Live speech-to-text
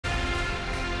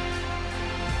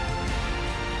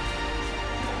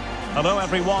Hello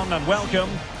everyone and welcome.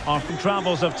 Our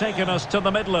travels have taken us to the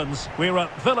Midlands. We're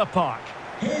at Villa Park.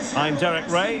 I'm Derek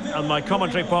Ray and my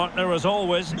commentary partner as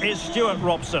always is Stuart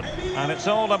Robson. And it's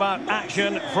all about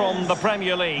action from the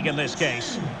Premier League in this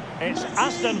case. It's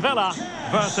Aston Villa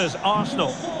versus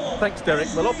Arsenal. Thanks, Derek.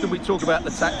 Well, often we talk about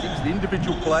the tactics, the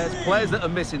individual players that are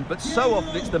missing, but so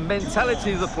often it's the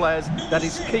mentality of the players that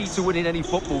is key to winning any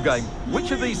football game.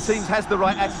 Which of these teams has the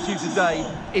right attitude today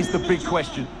is the big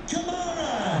question.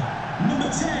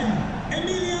 Number 10,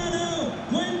 Emiliano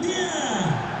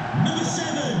Buendia. Number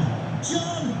 7,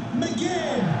 John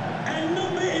McGinn. And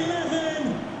number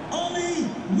 11, Ollie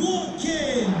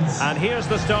Watkins. And here's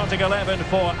the starting 11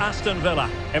 for Aston Villa.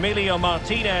 Emilio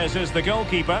Martinez is the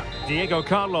goalkeeper. Diego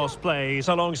Carlos plays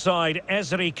alongside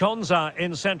Ezri Konsa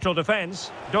in central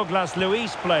defence. Douglas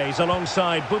Luiz plays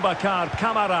alongside Boubacar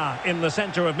Kamara in the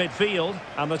centre of midfield.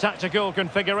 And the tactical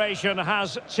configuration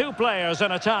has two players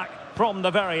in attack from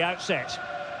the very outset.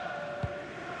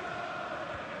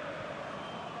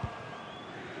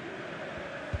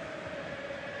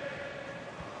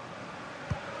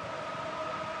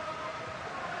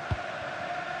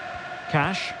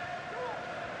 Cash.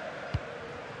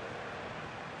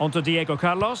 On to Diego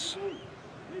Carlos.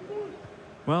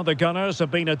 Well, the Gunners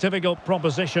have been a difficult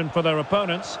proposition for their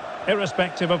opponents,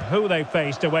 irrespective of who they've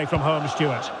faced away from home,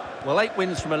 Stuart. Well, 8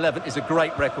 wins from 11 is a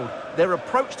great record. Their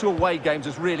approach to away games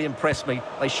has really impressed me.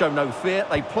 They show no fear,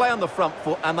 they play on the front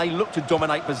foot, and they look to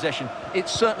dominate possession.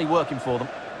 It's certainly working for them.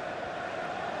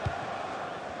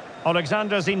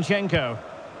 Alexander Zinchenko.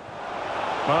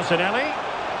 Martinelli.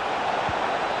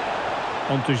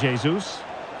 On to Jesus.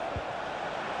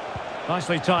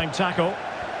 Nicely timed tackle.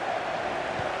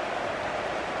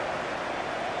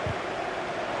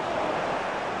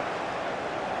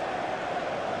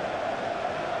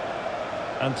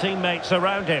 And teammates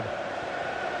around him.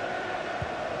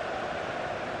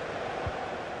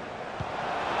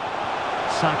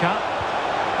 Saka.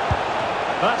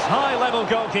 That's high-level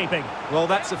goalkeeping. Well,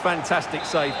 that's a fantastic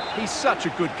save. He's such a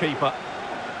good keeper.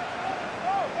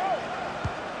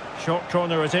 Short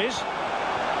corner it is.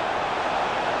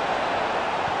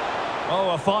 Oh,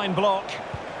 a fine block.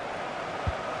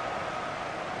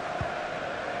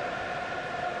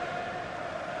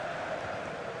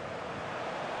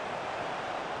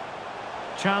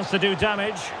 Chance to do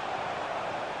damage.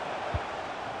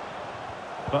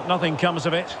 But nothing comes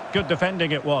of it. Good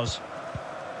defending it was.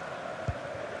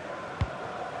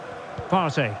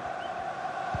 Partey.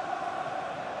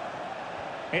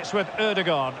 It's with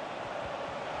Ødegaard.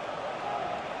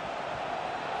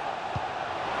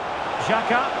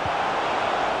 Saka.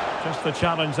 Just the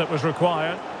challenge that was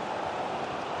required.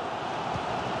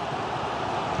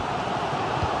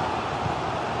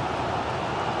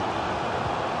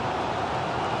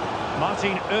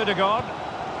 Martin Ødegaard.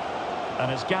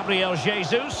 And it's Gabriel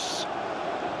Jesus.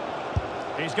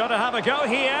 He's got to have a go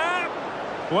here.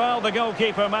 Well, the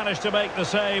goalkeeper managed to make the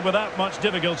save without much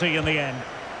difficulty in the end.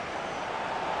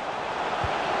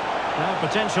 Now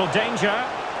potential danger.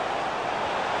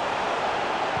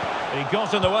 He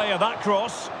got in the way of that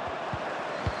cross.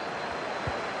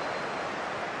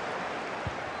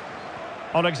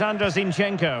 Alexander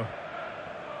Zinchenko.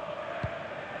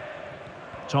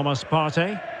 Thomas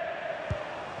Partey.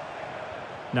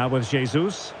 Now with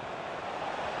Jesus.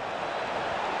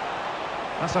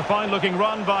 That's a fine-looking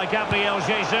run by Gabriel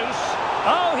Jesus.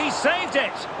 Oh, he saved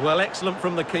it! Well, excellent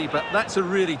from the keeper. That's a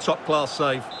really top-class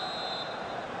save.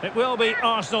 It will be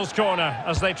Arsenal's corner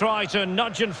as they try to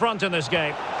nudge in front in this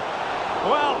game.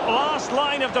 Well, last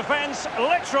line of defence,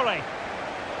 literally.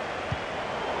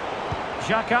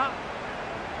 Xhaka.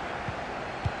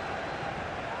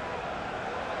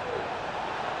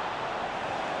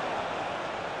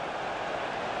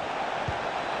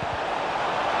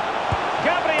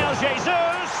 Gabriel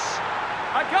Jesus.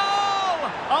 A goal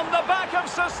on the back of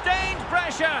sustained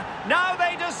pressure. Now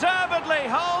they deservedly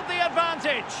hold the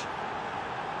advantage.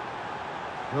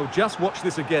 Well, just watch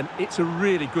this again. It's a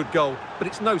really good goal, but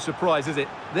it's no surprise, is it?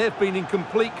 They've been in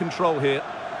complete control here.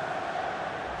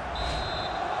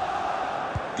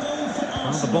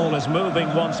 Well, the ball is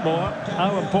moving once more.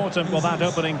 How important will that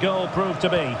opening goal prove to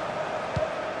be?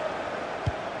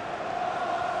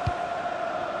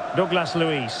 Douglas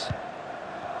Luiz.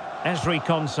 Ezri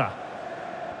Konsa.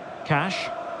 Cash.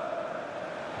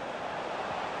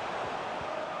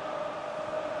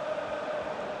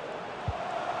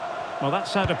 Well,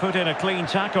 that's how to put in a clean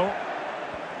tackle.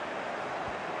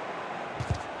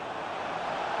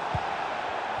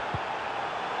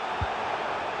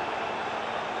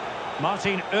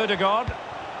 Martin Ødegaard.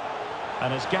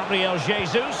 And it's Gabriel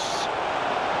Jesus.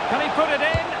 Can he put it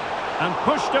in? And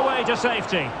pushed away to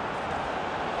safety.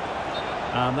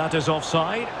 And that is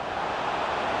offside.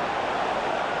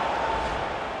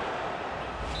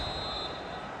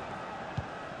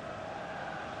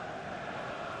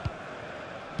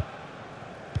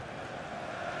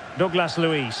 Douglas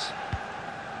Luiz.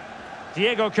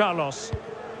 Diego Carlos.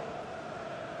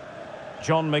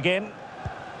 John McGinn.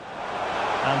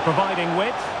 And providing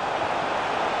width.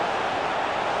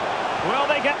 Will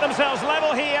they get themselves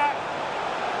level here?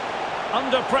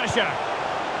 Under pressure.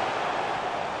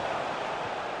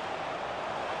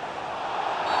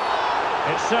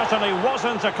 It certainly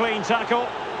wasn't a clean tackle.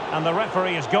 And the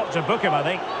referee has got to book him, I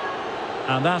think.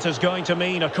 And that is going to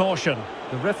mean a caution.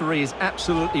 The referee is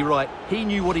absolutely right. He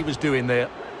knew what he was doing there.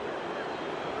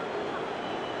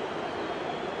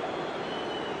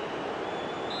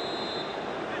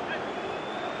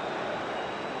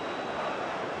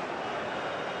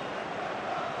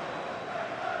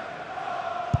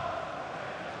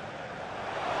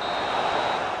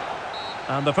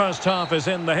 And the first half is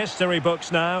in the history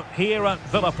books now, here at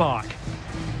Villa Park.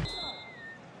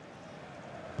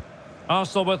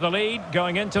 Arsenal with the lead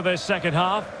going into this second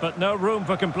half, but no room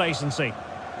for complacency.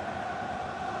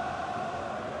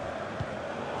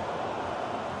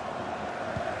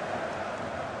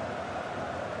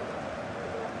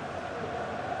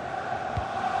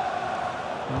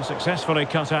 And successfully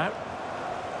cut out.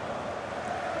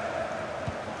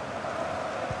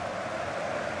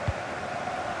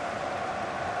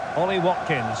 Ollie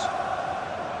Watkins.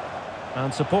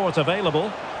 And support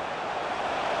available.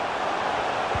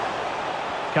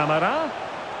 Camara.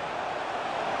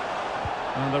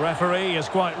 And the referee is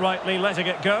quite rightly letting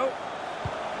it go.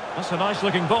 That's a nice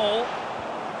looking ball.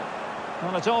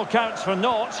 Well, it all counts for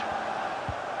naught.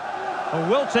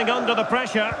 Wilting under the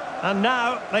pressure. And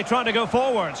now they try to go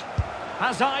forward.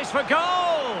 Has eyes for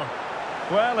goal!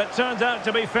 Well, it turned out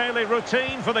to be fairly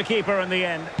routine for the keeper in the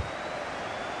end.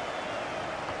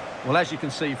 Well, as you can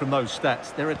see from those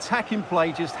stats, their attacking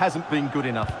play just hasn't been good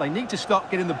enough. They need to start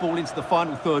getting the ball into the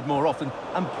final third more often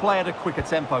and play at a quicker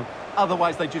tempo.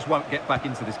 Otherwise, they just won't get back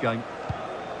into this game.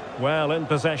 Well, in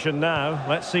possession now.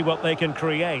 Let's see what they can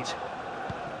create.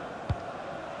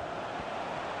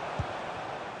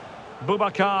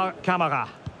 Boubacar Kamara.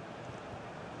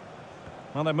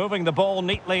 Well, they're moving the ball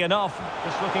neatly enough.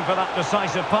 Just looking for that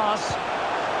decisive pass.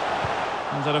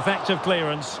 And an effective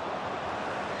clearance.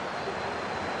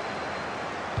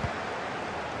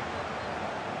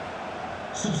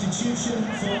 Substitution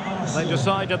for Arsenal. They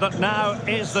decided that now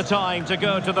is the time to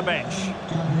go to the bench.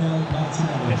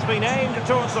 It's been aimed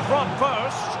towards the front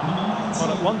first. But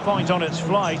at one point on its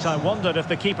flight, I wondered if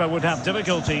the keeper would have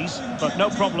difficulties, but no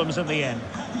problems in the end.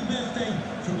 Happy birthday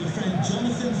from your friend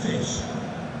Jonathan Fish.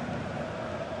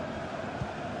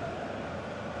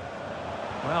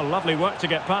 Well, lovely work to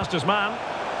get past his man.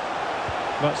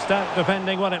 But stout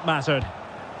defending when it mattered.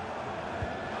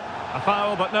 A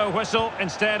foul, but no whistle.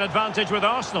 Instead, advantage with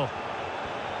Arsenal.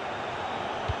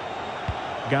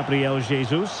 Gabriel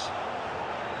Jesus.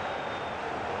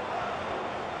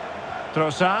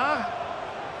 Trossard.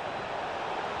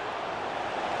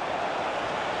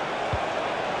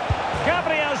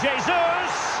 Gabriel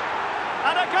Jesus.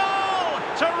 And a goal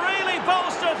to really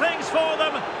bolster things for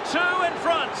them. 2 in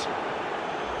front.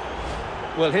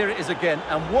 Well, here it is again,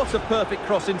 and what a perfect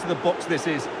cross into the box this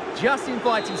is. Just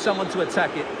inviting someone to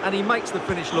attack it, and he makes the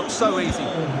finish look so easy.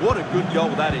 What a good goal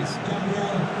that is.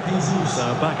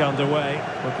 So back underway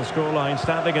with the scoreline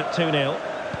standing at 2-0.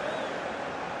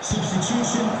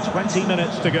 Substitution. 20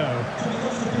 minutes to go. Coming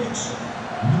off the pitch,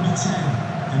 number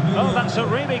 10. Oh, that's a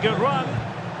really good run.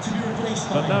 To be replaced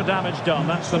by But no damage done,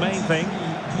 that's the main thing.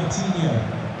 Coutinho.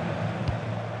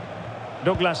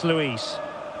 Douglas Luiz.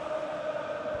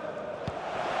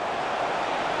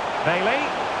 Bailey.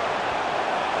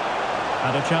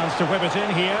 And a chance to whip it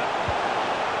in here.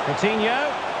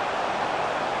 Coutinho.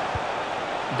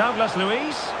 Douglas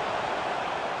Luiz.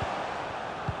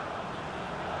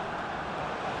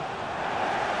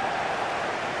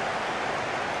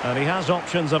 And he has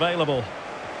options available.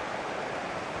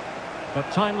 But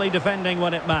timely defending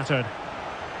when it mattered.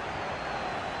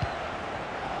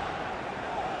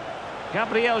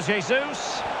 Gabriel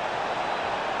Jesus.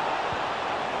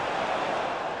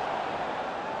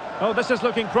 Oh, this is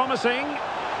looking promising.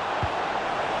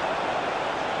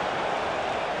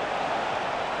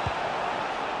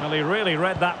 Well, he really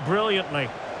read that brilliantly.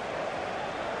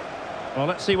 Well,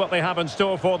 let's see what they have in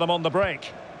store for them on the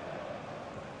break.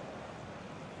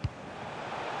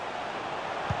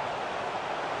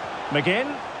 McGinn.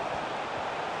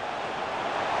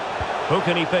 Who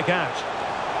can he pick out?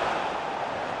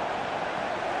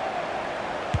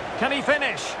 Can he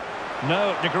finish?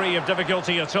 No degree of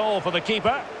difficulty at all for the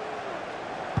keeper.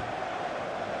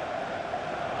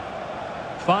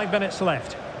 5 minutes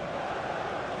left.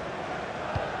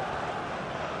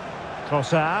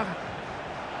 Trossard.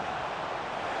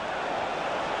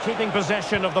 Keeping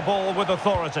possession of the ball with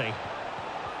authority.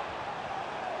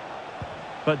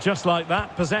 But just like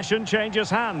that, possession changes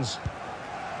hands.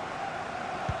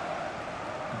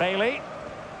 Bailey.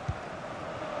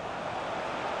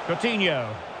 Coutinho.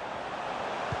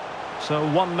 So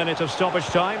 1 minute of stoppage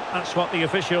time, that's what the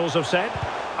officials have said.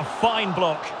 A fine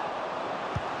block.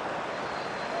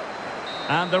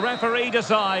 And the referee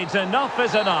decides enough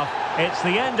is enough. It's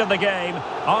the end of the game.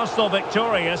 Arsenal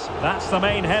victorious. That's the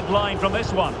main headline from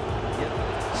this one.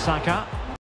 Saka.